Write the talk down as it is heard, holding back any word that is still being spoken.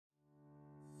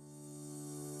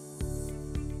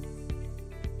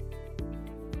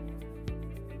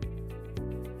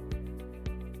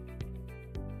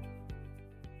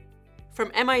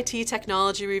From MIT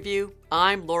Technology Review,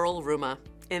 I'm Laurel Ruma,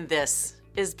 and this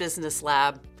is Business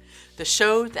Lab, the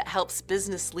show that helps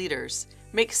business leaders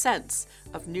make sense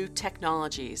of new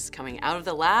technologies coming out of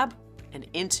the lab and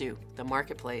into the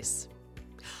marketplace.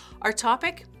 Our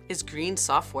topic is green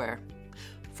software.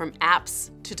 From apps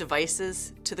to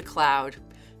devices to the cloud,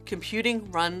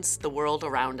 computing runs the world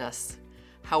around us.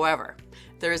 However,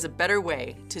 there is a better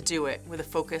way to do it with a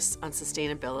focus on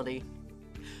sustainability.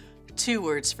 2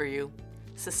 words for you: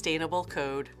 sustainable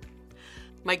code.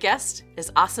 My guest is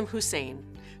Asim Hussain,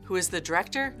 who is the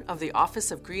director of the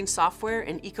Office of Green Software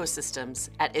and Ecosystems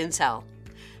at Intel,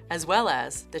 as well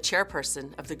as the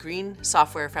chairperson of the Green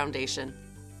Software Foundation.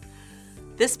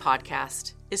 This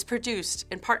podcast is produced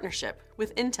in partnership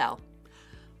with Intel.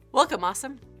 Welcome,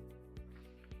 Asim.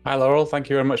 Hi, Laurel. Thank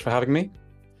you very much for having me.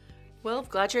 Well,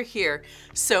 glad you're here.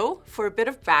 So, for a bit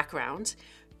of background,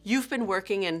 you've been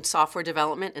working in software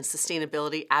development and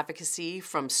sustainability advocacy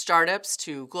from startups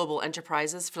to global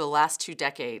enterprises for the last 2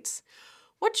 decades.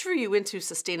 What drew you into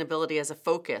sustainability as a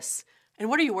focus, and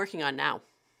what are you working on now?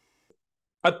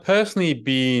 I've personally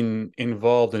been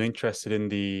involved and interested in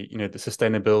the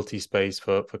sustainability space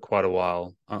for quite a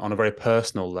while on a very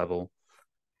personal level.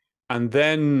 And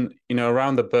then,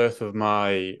 around the birth of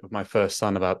my first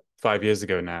son about 5 years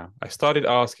ago now, I started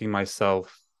asking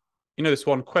myself, this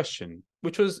one question,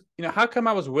 which was, how come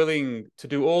I was willing to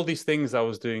do all these things I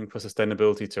was doing for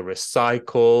sustainability, to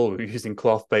recycle, using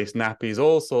cloth-based nappies,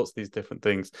 all sorts of these different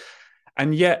things.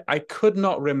 And yet I could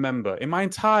not remember in my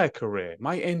entire career,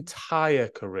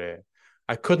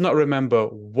 I could not remember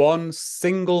one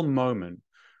single moment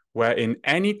where in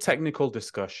any technical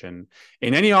discussion,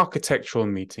 in any architectural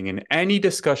meeting, in any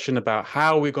discussion about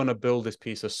how we're going to build this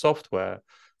piece of software,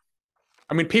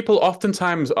 people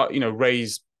oftentimes,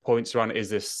 raise points around, is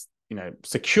this,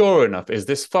 secure enough? Is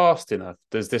this fast enough?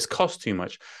 Does this cost too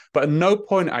much? But at no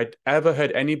point I'd ever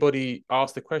heard anybody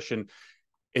ask the question,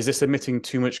 is this emitting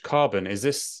too much carbon? Is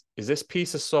this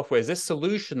piece of software, is this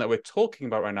solution that we're talking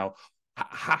about right now,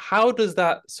 how does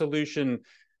that solution,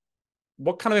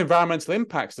 what kind of environmental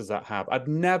impacts does that have? I'd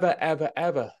never, ever,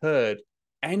 ever heard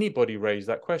anybody raise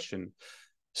that question.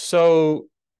 So,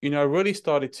 I really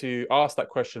started to ask that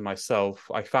question myself.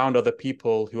 I found other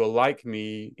people who are like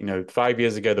me. 5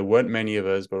 years ago, there weren't many of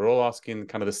us, but we're all asking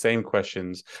kind of the same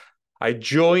questions. I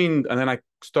joined, and then I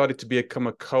started to become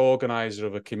a co-organizer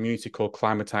of a community called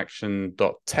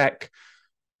climateaction.tech.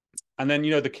 And then,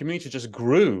 the community just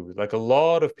grew. Like, a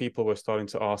lot of people were starting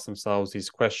to ask themselves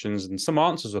these questions, and some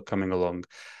answers were coming along.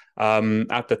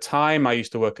 At the time, I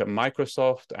used to work at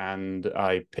Microsoft, and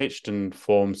I pitched and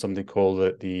formed something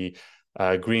called the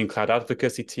Green Cloud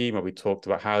Advocacy Team, where we talked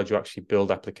about how do you actually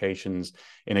build applications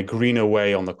in a greener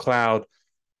way on the cloud.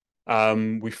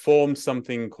 We formed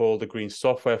something called the Green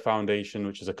Software Foundation,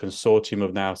 which is a consortium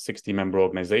of now 60 member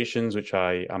organizations, which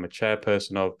I am a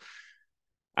chairperson of.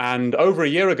 And over a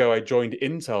year ago, I joined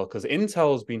Intel because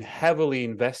Intel has been heavily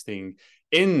investing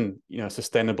in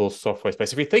sustainable software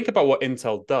space. If you think about what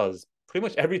Intel does, pretty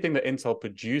much everything that Intel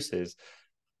produces,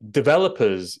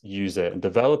 developers use it, and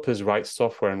developers write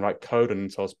software and write code on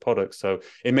Intel's products. So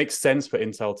it makes sense for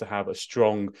Intel to have a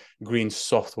strong green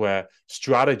software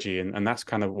strategy, and that's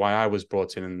kind of why I was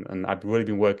brought in. And I've really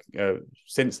been working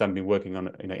since then. Been working on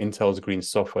Intel's green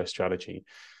software strategy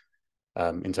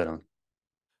internally.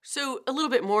 So a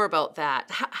little bit more about that.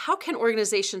 How can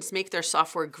organizations make their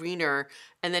software greener?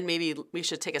 And then maybe we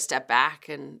should take a step back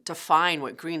and define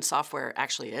what green software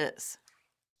actually is.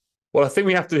 Well, I think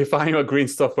we have to define what green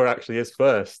software actually is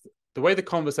first. The way the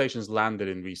conversation's landed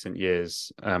in recent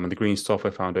years, and the Green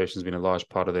Software Foundation has been a large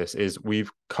part of this, is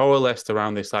we've coalesced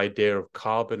around this idea of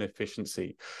carbon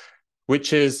efficiency,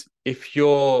 which is if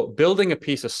you're building a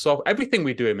piece of software, everything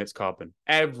we do emits carbon.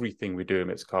 Everything we do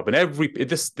emits carbon.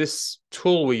 This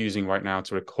tool we're using right now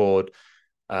to record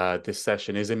this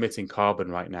session is emitting carbon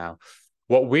right now.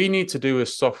 What we need to do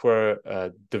as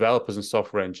software developers and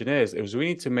software engineers is we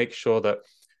need to make sure that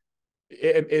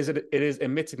it is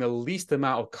emitting the least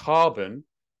amount of carbon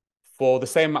for the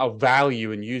same amount of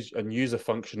value and user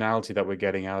functionality that we're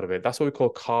getting out of it. That's what we call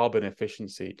carbon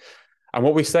efficiency. And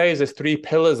what we say is there's 3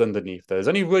 pillars underneath there. There's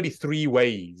only really 3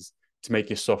 ways to make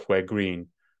your software green.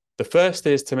 The first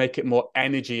is to make it more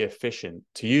energy efficient,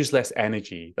 to use less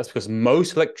energy. That's because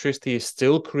most electricity is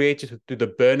still created through the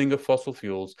burning of fossil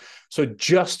fuels. So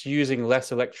just using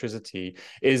less electricity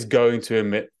is going to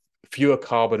emit fewer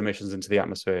carbon emissions into the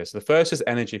atmosphere. So the first is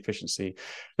energy efficiency.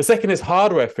 The second is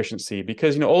hardware efficiency,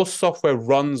 because all software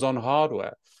runs on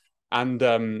hardware, and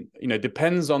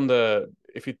depends on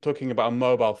if you're talking about a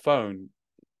mobile phone,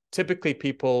 typically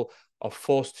people are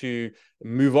forced to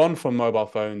move on from mobile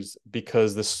phones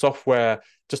because the software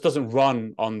just doesn't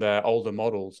run on their older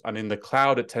models. And in the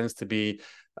cloud, it tends to be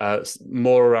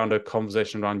more around a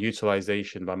conversation around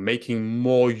utilization, by making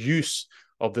more use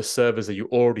of the servers that you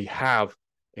already have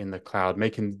in the cloud,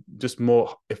 making just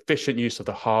more efficient use of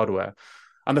the hardware.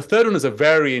 And the third one is a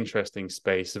very interesting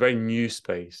space, a very new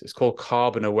space. It's called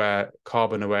carbon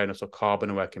awareness or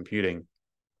carbon aware computing.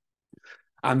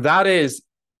 And that is,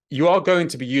 you are going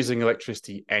to be using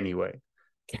electricity anyway.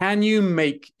 Can you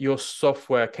make your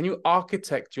software, can you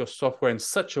architect your software in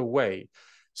such a way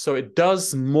so it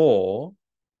does more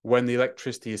when the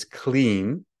electricity is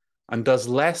clean and does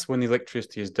less when the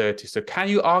electricity is dirty? So can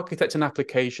you architect an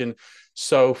application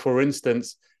so, for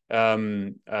instance,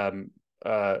 it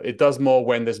does more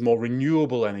when there's more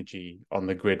renewable energy on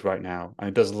the grid right now, and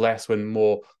it does less when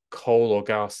more coal or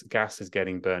gas is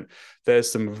getting burnt?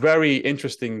 There's some very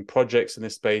interesting projects in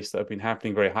this space that have been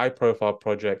happening, very high profile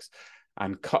projects.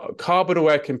 And carbon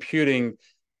aware computing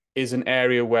is an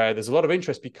area where there's a lot of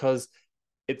interest because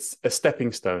it's a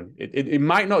stepping stone. It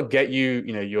might not get you,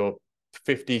 your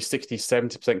 50, 60,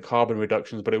 70% carbon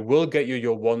reductions, but it will get you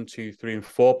your 1, 2, 3, and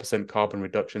 4% carbon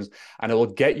reductions. And it will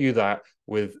get you that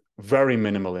with very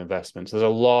minimal investments. There's a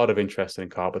lot of interest in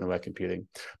carbon aware computing.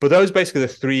 But those are basically the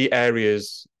three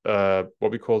areas,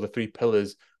 what we call the three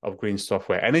pillars of green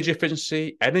software: energy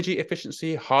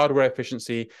efficiency, hardware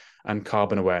efficiency, and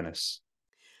carbon awareness.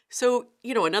 So,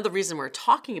 another reason we're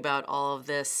talking about all of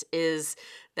this is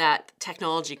that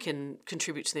technology can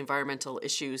contribute to the environmental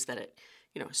issues that it,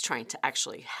 is trying to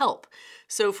actually help.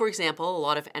 So, for example, a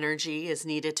lot of energy is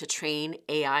needed to train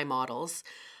AI models.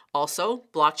 Also,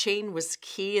 blockchain was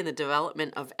key in the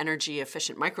development of energy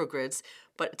efficient microgrids,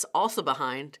 but it's also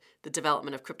behind the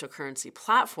development of cryptocurrency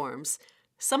platforms,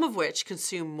 some of which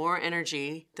consume more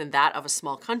energy than that of a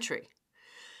small country.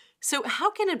 So,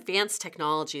 how can advanced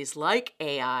technologies like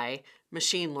AI,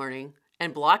 machine learning,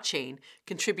 and blockchain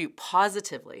contribute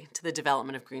positively to the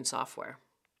development of green software?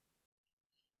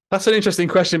 That's an interesting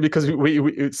question, because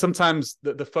we sometimes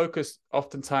the focus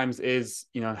oftentimes is,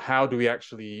 how do we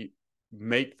actually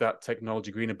make that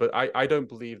technology greener? But I don't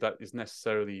believe that is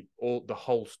necessarily the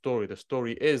whole story. The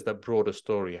story is that broader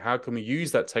story. How can we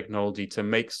use that technology to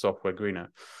make software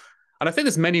greener? And I think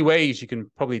there's many ways you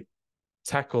can probably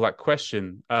tackle that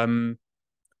question.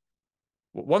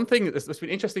 One thing that's been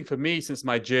interesting for me since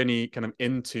my journey kind of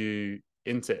into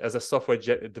as a software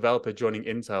developer joining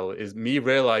Intel is me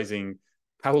realizing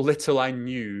how little I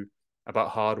knew about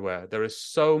hardware. There is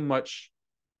so much.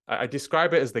 I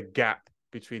describe it as the gap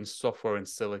between software and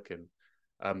silicon.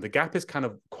 The gap is kind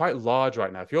of quite large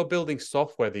right now. If you're building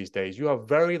software these days, you have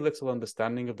very little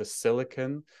understanding of the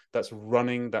silicon that's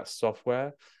running that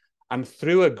software. And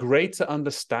through a greater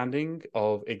understanding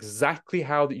of exactly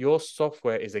how your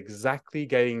software is exactly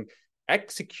getting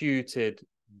executed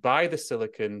by the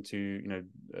silicon to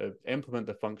implement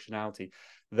the functionality,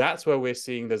 that's where we're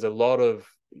seeing there's a lot of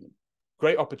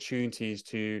great opportunities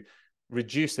to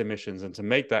reduce emissions and to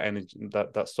make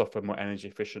that software more energy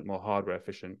efficient, more hardware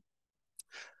efficient.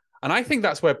 And I think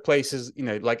that's where places,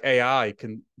 like AI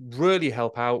can really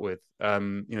help out with.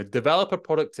 Developer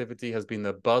productivity has been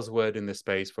the buzzword in this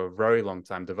space for a very long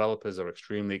time. Developers are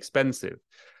extremely expensive.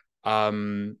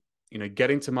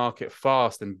 Getting to market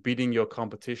fast and beating your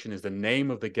competition is the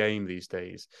name of the game these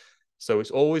days. So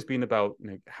it's always been about,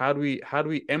 how do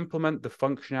we implement the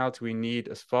functionality we need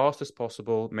as fast as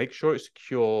possible, make sure it's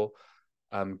secure,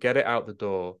 get it out the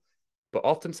door. But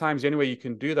oftentimes the only way you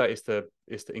can do that is to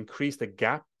increase the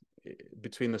gap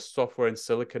between the software and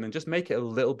silicon and just make it a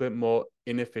little bit more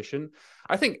inefficient.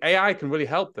 I think AI can really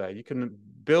help there. You can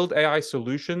build AI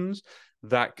solutions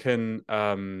that can,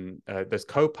 there's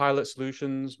co-pilot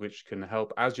solutions which can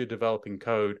help as you're developing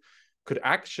code, could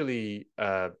actually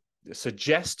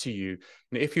suggest to you,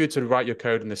 if you were to write your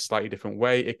code in this slightly different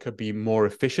way, it could be more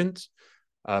efficient.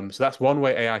 So that's one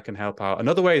way AI can help out.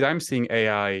 Another way that I'm seeing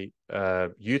AI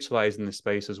utilized in this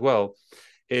space as well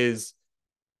is,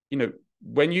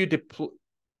 when you deploy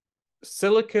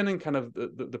silicon and kind of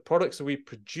the products that we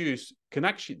produce can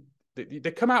actually,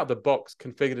 they come out of the box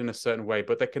configured in a certain way,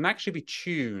 but they can actually be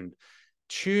tuned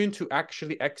to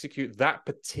actually execute that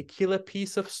particular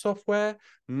piece of software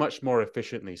much more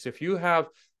efficiently. So if you have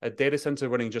a data center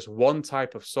running just one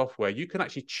type of software, you can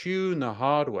actually tune the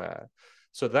hardware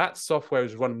so that software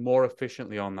is run more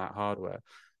efficiently on that hardware.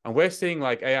 And we're seeing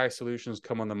like AI solutions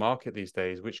come on the market these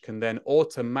days, which can then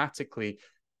automatically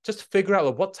just figure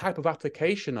out what type of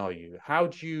application are you? How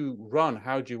do you run?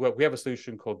 How do you work? We have a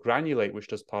solution called Granulate, which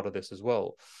does part of this as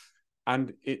well.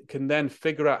 And it can then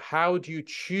figure out how do you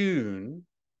tune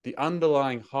the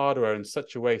underlying hardware in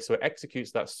such a way so it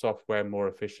executes that software more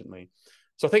efficiently.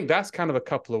 So I think that's kind of a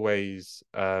couple of ways,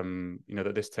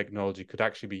 that this technology could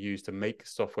actually be used to make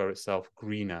software itself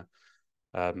greener.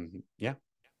 Yeah.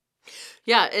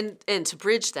 Yeah, and to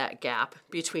bridge that gap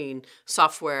between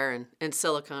software and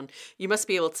silicon, you must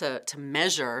be able to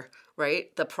measure,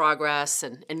 right, the progress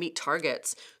and meet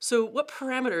targets. So what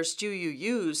parameters do you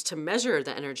use to measure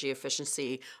the energy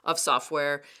efficiency of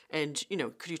software? And,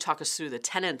 could you talk us through the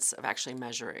tenets of actually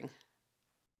measuring?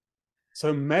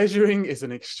 So measuring is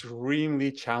an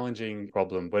extremely challenging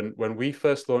problem. When we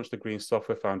first launched the Green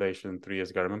Software Foundation 3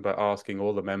 years ago, I remember asking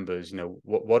all the members,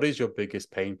 what is your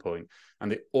biggest pain point? And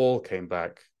they all came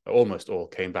back, almost all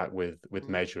came back with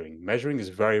measuring. Measuring is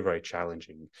very, very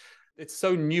challenging. It's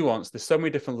so nuanced. There's so many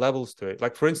different levels to it.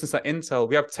 Like, for instance, at Intel,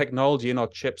 we have technology in our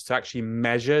chips to actually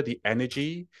measure the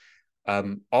energy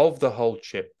of the whole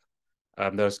chip.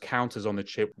 There's counters on the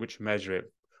chip which measure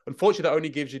it. Unfortunately, that only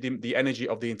gives you the energy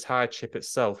of the entire chip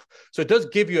itself. So it does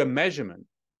give you a measurement.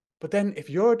 But then if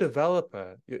you're a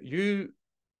developer,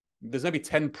 there's maybe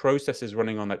 10 processes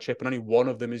running on that chip and only one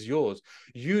of them is yours.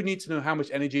 You need to know how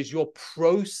much energy is your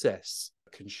process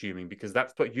consuming, because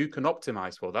that's what you can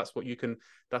optimize for. That's what you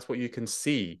can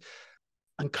see.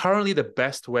 And currently the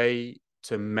best way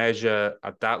to measure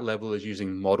at that level is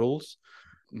using models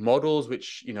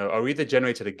which are either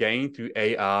generated again through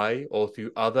AI or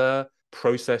through other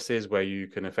processes where you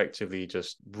can effectively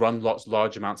just run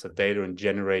large amounts of data and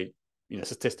generate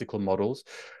statistical models.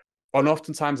 And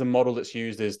oftentimes a model that's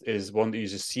used is one that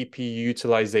uses CPU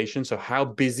utilization, so how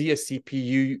busy a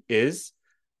CPU is,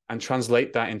 and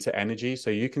translate that into energy. So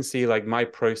you can see, like, my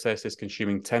process is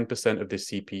consuming 10% of the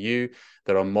CPU.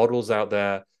 There are models out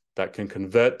there that can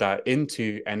convert that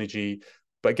into energy.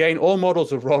 But again, all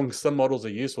models are wrong. Some models are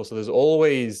useful. So there's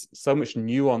always so much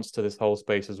nuance to this whole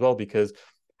space as well, because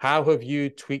how have you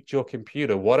tweaked your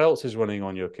computer? What else is running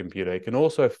on your computer? It can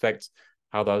also affect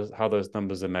how those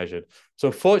numbers are measured. So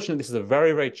unfortunately, this is a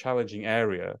very, very challenging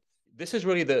area. This is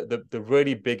really the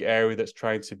really big area that's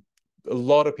a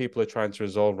lot of people are trying to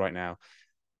resolve right now.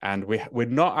 And we're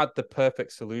not at the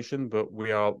perfect solution, but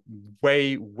we are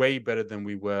way, way better than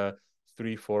we were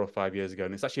 3, 4, or 5 years ago.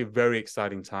 And it's actually a very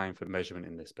exciting time for measurement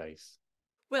in this space.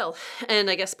 Well, and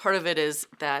I guess part of it is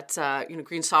that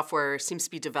green software seems to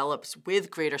be developed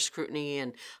with greater scrutiny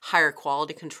and higher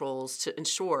quality controls to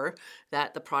ensure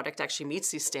that the product actually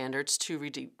meets these standards to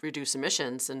reduce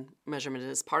emissions, and measurement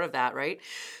is part of that, right?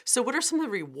 So, what are some of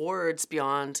the rewards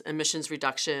beyond emissions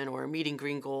reduction or meeting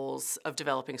green goals of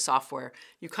developing software?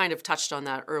 You kind of touched on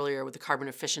that earlier with the carbon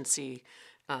efficiency,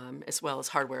 as well as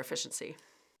hardware efficiency.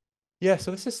 Yeah, so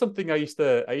this is something I used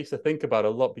to think about a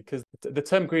lot, because the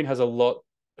term green has a lot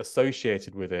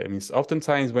associated with it. I mean,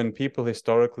 oftentimes when people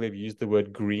historically have used the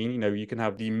word green, you can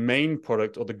have the main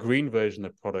product or the green version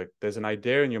of product. There's an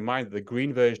idea in your mind that the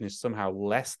green version is somehow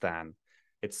less than,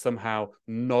 it's somehow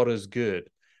not as good.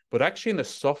 But actually in the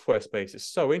software space, it's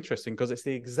so interesting because it's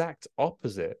the exact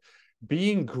opposite.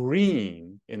 Being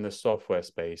green in the software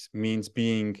space means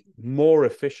being more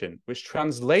efficient, which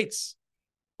translates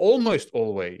almost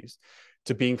always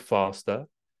to being faster.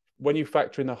 When you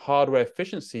factor in the hardware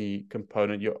efficiency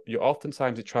component, you're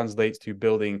oftentimes it translates to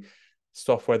building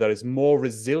software that is more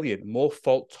resilient, more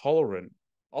fault tolerant.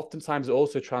 Oftentimes it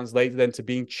also translates then to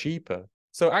being cheaper.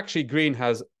 So actually green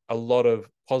has a lot of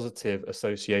positive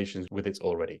associations with it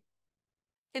already.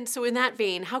 And so, in that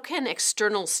vein, how can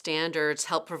external standards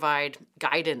help provide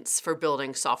guidance for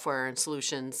building software and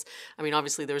solutions? I mean,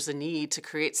 obviously, there's a need to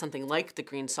create something like the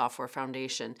Green Software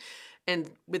Foundation,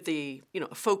 and with the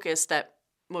focus that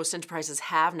most enterprises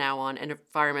have now on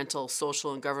environmental,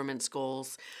 social, and governance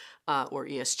goals, or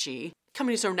ESG.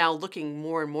 Companies are now looking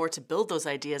more and more to build those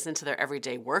ideas into their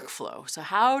everyday workflow. So,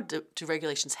 how do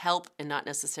regulations help and not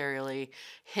necessarily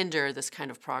hinder this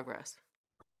kind of progress?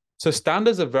 So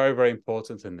standards are very, very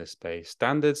important in this space.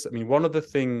 Standards, I mean, one of the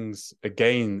things,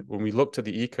 again, when we looked at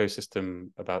the ecosystem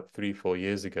about 3, 4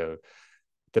 years ago,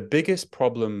 the biggest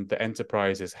problem the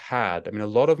enterprises had, I mean, a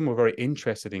lot of them were very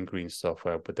interested in green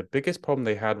software, but the biggest problem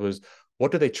they had was,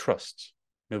 what do they trust?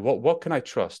 What can I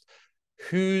trust?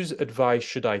 Whose advice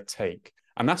should I take?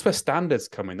 And that's where standards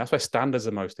come in. That's why standards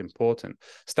are most important.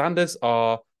 Standards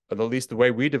are, at least the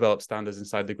way we develop standards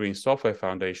inside the Green Software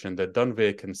Foundation, they're done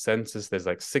via consensus. There's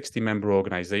like 60 member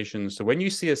organizations. So when you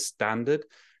see a standard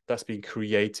that's been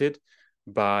created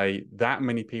by that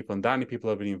many people and that many people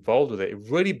have been involved with it, it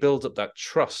really builds up that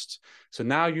trust. So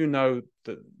now you know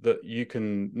that you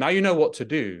can, now you know what to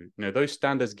do. Those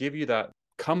standards give you that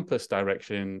compass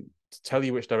direction to tell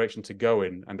you which direction to go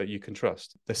in and that you can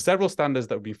trust. There's several standards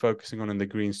that we've been focusing on in the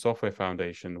Green Software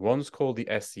Foundation. One's called the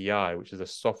SCI, which is a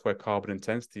software carbon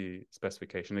intensity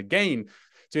specification. Again,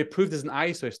 to be approved as an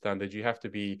ISO standard, you have to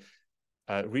be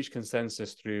reach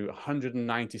consensus through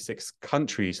 196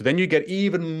 countries. So then you get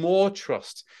even more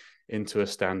trust into a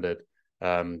standard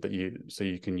so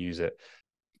you can use it.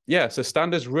 Yeah, so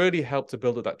standards really help to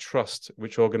build up that trust,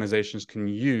 which organizations can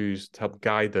use to help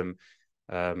guide them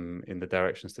in the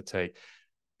directions to take.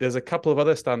 There's a couple of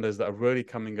other standards that are really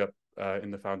coming up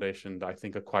in the foundation that I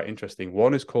think are quite interesting.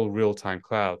 One is called real-time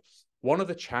cloud. One of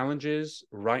the challenges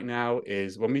right now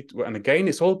is and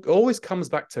again, always comes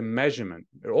back to measurement.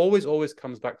 It always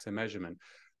comes back to measurement.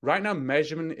 Right now,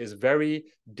 measurement is very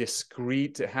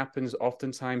discrete. It happens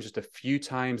oftentimes just a few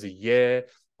times a year.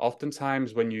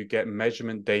 Oftentimes when you get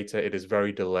measurement data, it is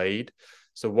very delayed.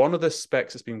 So one of the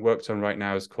specs that's being worked on right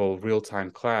now is called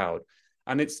real-time cloud.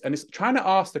 And it's trying to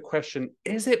ask the question,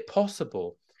 is it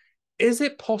possible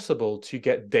to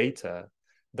get data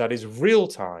that is real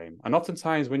time? And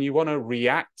oftentimes when you want to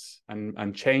react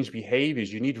and change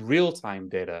behaviors, you need real-time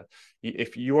data.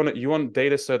 If you want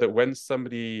data so that when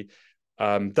somebody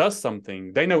does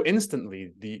something, they know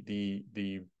instantly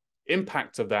the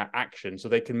impact of that action, so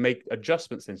they can make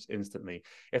adjustments instantly.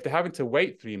 If they're having to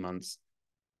wait 3 months,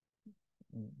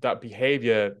 that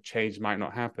behavior change might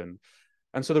not happen.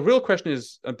 And so the real question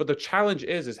is, but the challenge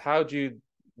is how do you,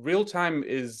 real time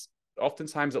is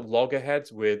oftentimes at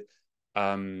loggerheads with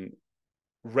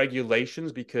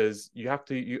regulations, because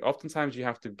oftentimes you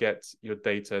have to get your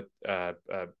data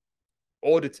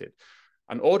audited.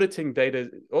 And auditing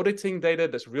data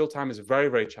that's real time is very,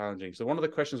 very challenging. So one of the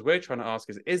questions we're trying to ask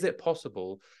is it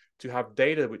possible to have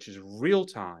data which is real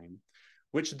time,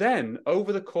 which then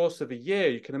over the course of a year,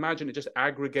 you can imagine it just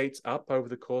aggregates up over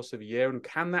the course of a year. And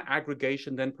can that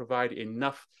aggregation then provide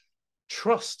enough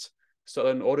trust so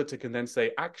an auditor can then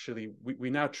say, actually, we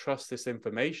now trust this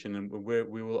information, and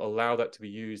we will allow that to be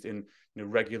used in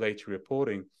regulatory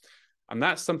reporting. And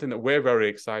that's something that we're very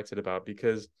excited about,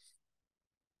 because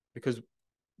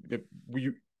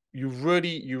you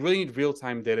really need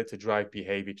real-time data to drive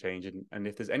behavior change. And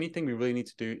if there's anything we really need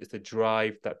to do, is to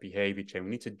drive that behavior change.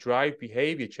 We need to drive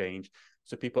behavior change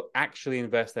so people actually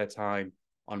invest their time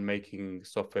on making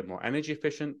software more energy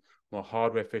efficient, more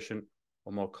hardware efficient,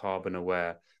 or more carbon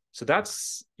aware. So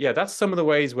that's some of the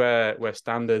ways where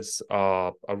standards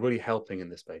are really helping in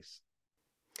this space.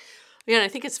 Yeah, and I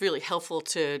think it's really helpful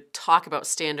to talk about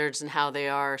standards and how they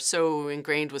are so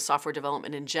ingrained with software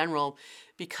development in general,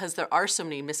 because there are so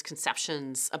many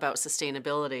misconceptions about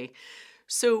sustainability.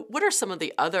 So what are some of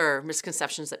the other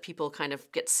misconceptions that people kind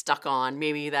of get stuck on,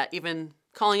 maybe that even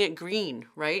calling it green,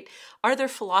 right? Are there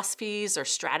philosophies or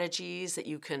strategies that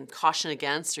you can caution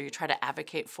against or you try to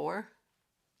advocate for?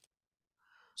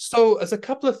 So as a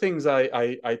couple of things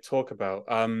I talk about.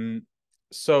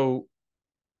 So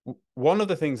one of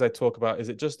the things I talk about is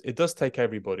it does take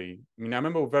everybody. I mean, I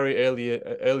remember very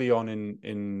early on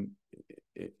in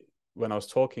when I was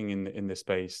talking in this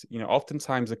space,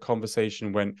 oftentimes the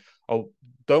conversation went, oh,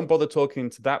 don't bother talking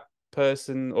to that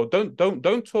person, or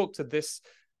don't talk to this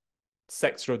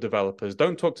sector of developers,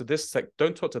 don't talk to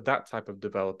that type of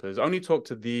developers, only talk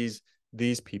to these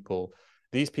people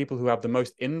who have the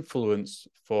most influence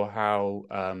for how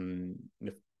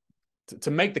to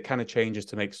make the kind of changes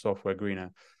to make software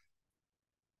greener.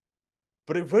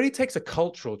 But it really takes a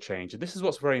cultural change. And this is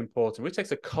what's very important. It really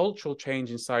takes a cultural change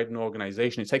inside an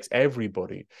organization. It takes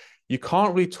everybody. You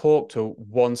can't really talk to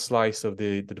one slice of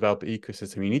the developer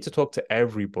ecosystem. You need to talk to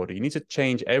everybody. You need to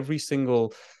change every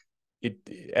single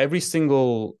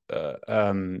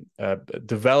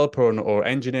developer or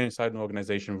engineer inside an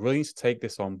organization really needs to take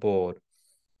this on board.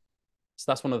 So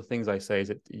that's one of the things I say, is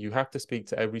that you have to speak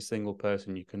to every single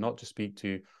person. You cannot just speak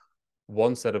to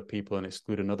one set of people and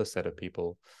exclude another set of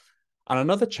people. And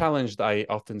another challenge that I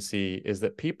often see is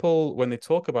that people, when they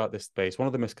talk about this space, one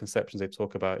of the misconceptions they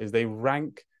talk about is they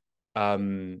rank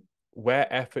where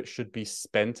effort should be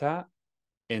spent at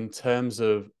in terms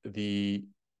of the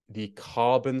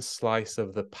carbon slice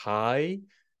of the pie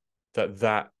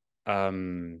that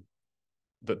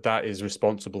is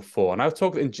responsible for. And I'll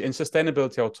talk in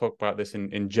sustainability, I'll talk about this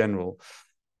in general.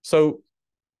 So,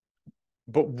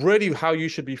 but really how you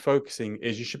should be focusing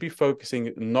is you should be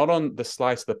focusing not on the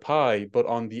slice of the pie, but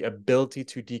on the ability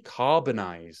to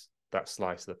decarbonize that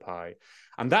slice of the pie.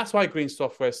 And that's why green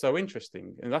software is so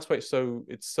interesting. And that's why it's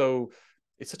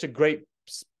such a great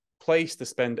place to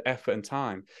spend effort and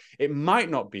time. It might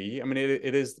not be. I mean,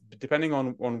 it is depending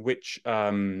on which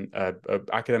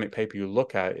academic paper you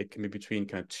look at. It can be between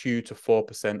kind of 2 to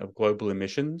 4% of global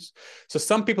emissions. So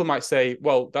some people might say,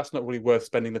 well, that's not really worth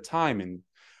spending the time in.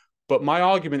 But my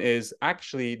argument is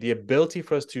actually the ability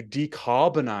for us to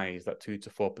decarbonize that 2 to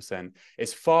 4%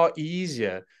 is far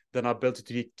easier than our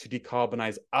ability to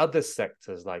decarbonize other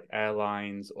sectors like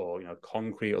airlines or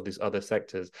concrete or these other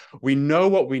sectors. We know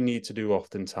what we need to do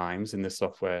oftentimes in the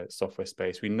software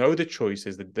space. We know the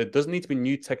choices. That there doesn't need to be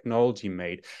new technology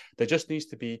made. There just needs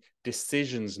to be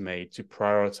decisions made to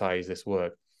prioritize this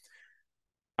work.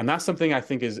 And that's something I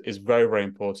think is very, very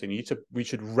important. We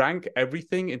should rank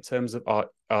everything in terms of our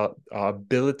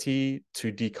ability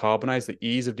to decarbonize, the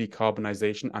ease of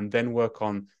decarbonization, and then work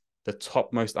on the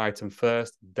topmost item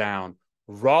first down,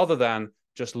 rather than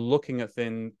just looking at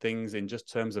things in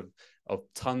just terms of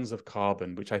tons of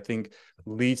carbon, which I think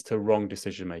leads to wrong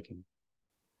decision making.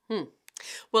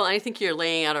 Well, I think you're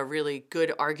laying out a really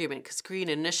good argument, because green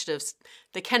initiatives,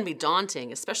 they can be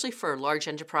daunting, especially for large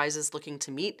enterprises looking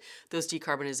to meet those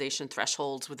decarbonization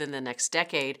thresholds within the next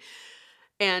decade.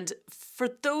 And for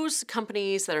those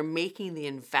companies that are making the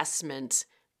investment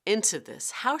into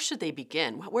this, how should they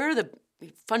begin? Where are the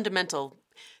fundamental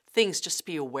things just to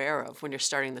be aware of when you're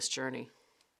starting this journey?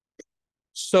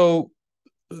 So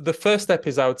the first step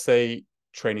is, I would say,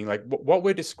 training. Like what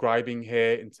we're describing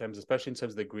here, especially in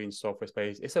terms of the green software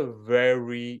space, it's a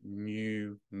very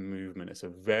new movement. It's a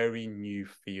very new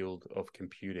field of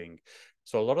computing.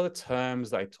 So a lot of the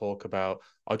terms that I talk about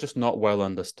are just not well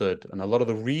understood, and a lot of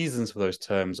the reasons for those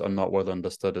terms are not well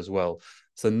understood as well.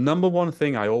 So the number one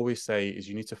thing I always say is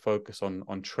you need to focus on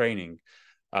training.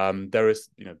 There's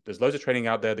loads of training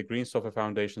out there. The Green Software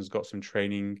Foundation's got some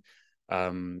training.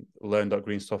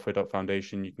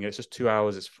 Learn.greensoftware.foundation. You can get, it's just 2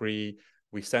 hours. It's free.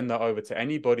 We send that over to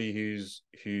anybody who's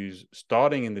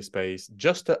starting in this space,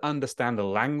 just to understand the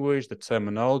language, the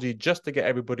terminology, just to get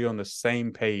everybody on the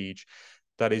same page.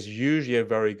 That is usually a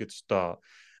very good start.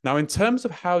 Now, in terms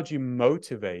of how do you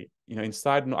motivate,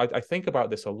 inside, I think about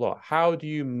this a lot. If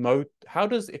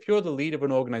you're the leader of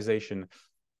an organization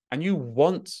and you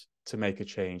want to make a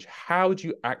change, how do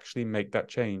you actually make that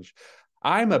change?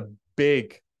 I'm a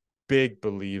big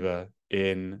believer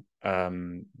in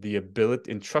the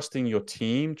ability in trusting your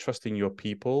team, trusting your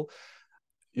people.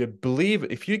 You believe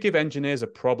if you give engineers a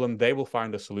problem, they will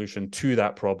find a solution to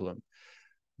that problem.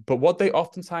 But what they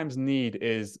oftentimes need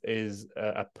is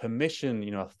a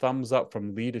permission, a thumbs up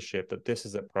from leadership that this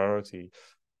is a priority.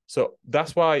 So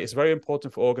that's why it's very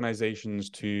important for organizations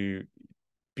to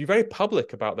be very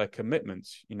public about their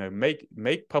commitments.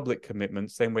 Make public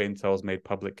commitments, same way Intel's made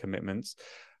public commitments.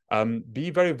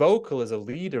 Be very vocal as a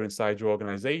leader inside your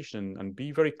organization, and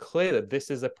be very clear that this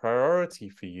is a priority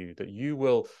for you, that you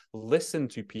will listen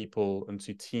to people and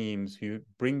to teams who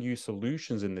bring you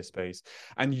solutions in this space.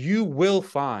 And you will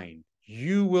find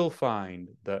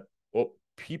that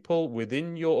people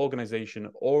within your organization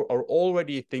are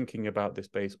already thinking about this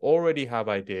space, already have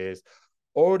ideas,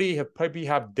 probably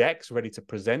have decks ready to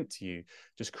present to you.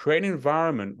 Just create an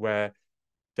environment where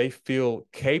they feel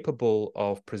capable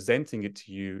of presenting it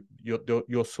to you.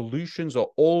 Your solutions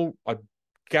I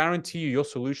guarantee you, your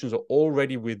solutions are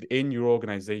already within your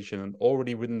organization and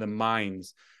already within the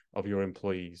minds of your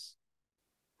employees.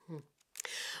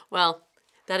 Well,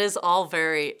 that is all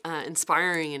very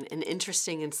inspiring and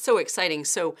interesting and so exciting.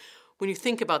 So when you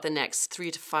think about the next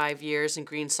 3 to 5 years in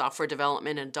green software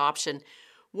development and adoption,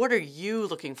 what are you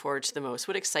looking forward to the most?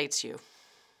 What excites you?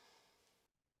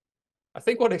 I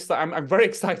think I'm very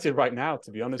excited right now,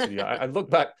 to be honest with you. I look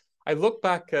back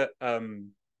at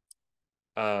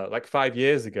like 5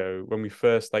 years ago when we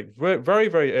first, like very,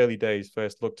 very early days,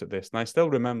 first looked at this. And I still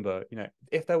remember,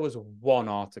 if there was one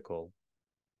article,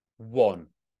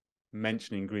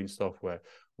 mentioning green software,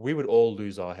 we would all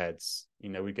lose our heads.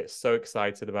 We'd get so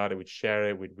excited about it, we'd share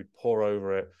it, we'd pour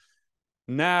over it.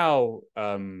 Now,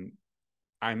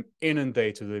 I'm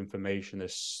inundated with information.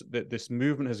 This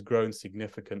movement has grown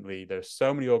significantly. There's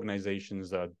so many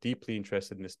organizations that are deeply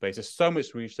interested in this space. There's so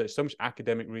much research, so much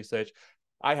academic research.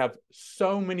 I have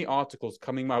so many articles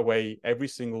coming my way every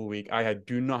single week. I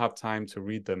do not have time to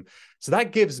read them. So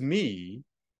that gives me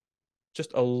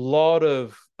just a lot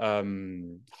of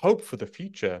hope for the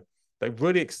future. That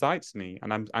really excites me,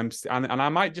 and I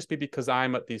might just be because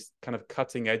I'm at this kind of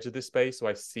cutting edge of this space, so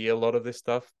I see a lot of this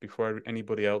stuff before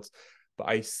anybody else. But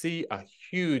I see a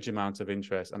huge amount of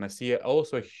interest, and I see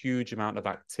also a huge amount of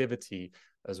activity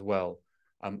as well.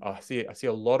 I see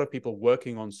a lot of people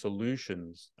working on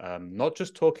solutions, not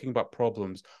just talking about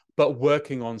problems, but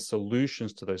working on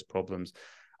solutions to those problems.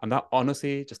 And that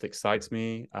honestly just excites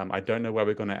me. I don't know where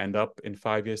we're going to end up in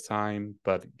 5 years' time,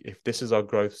 but if this is our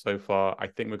growth so far, I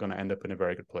think we're going to end up in a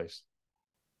very good place.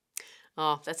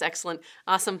 Oh, that's excellent.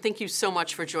 Awesome. Thank you so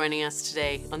much for joining us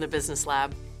today on the Business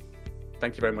Lab.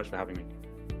 Thank you very much for having me.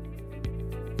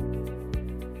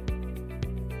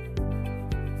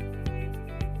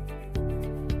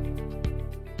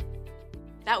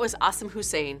 That was Asim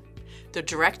Hussain, the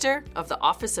Director of the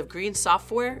Office of Green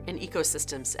Software and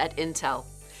Ecosystems at Intel,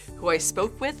 who I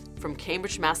spoke with from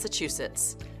Cambridge,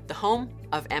 Massachusetts, the home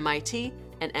of MIT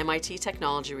and MIT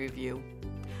Technology Review.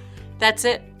 That's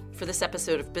it for this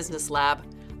episode of Business Lab.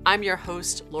 I'm your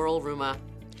host, Laurel Ruma.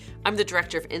 I'm the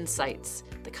Director of Insights,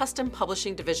 the custom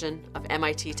publishing division of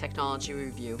MIT Technology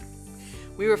Review.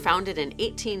 We were founded in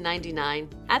 1899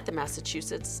 at the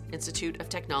Massachusetts Institute of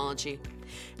Technology,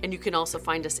 and you can also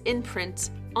find us in print,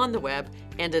 on the web,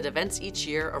 and at events each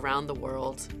year around the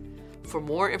world. For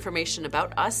more information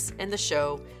about us and the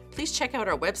show, please check out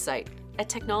our website at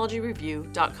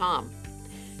technologyreview.com.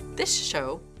 This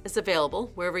show is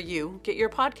available wherever you get your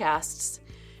podcasts.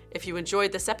 If you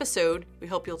enjoyed this episode, we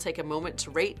hope you'll take a moment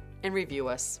to rate and review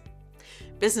us.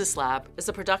 Business Lab is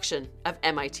a production of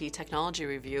MIT Technology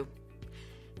Review.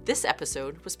 This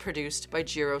episode was produced by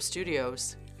Giro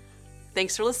Studios.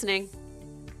 Thanks for listening.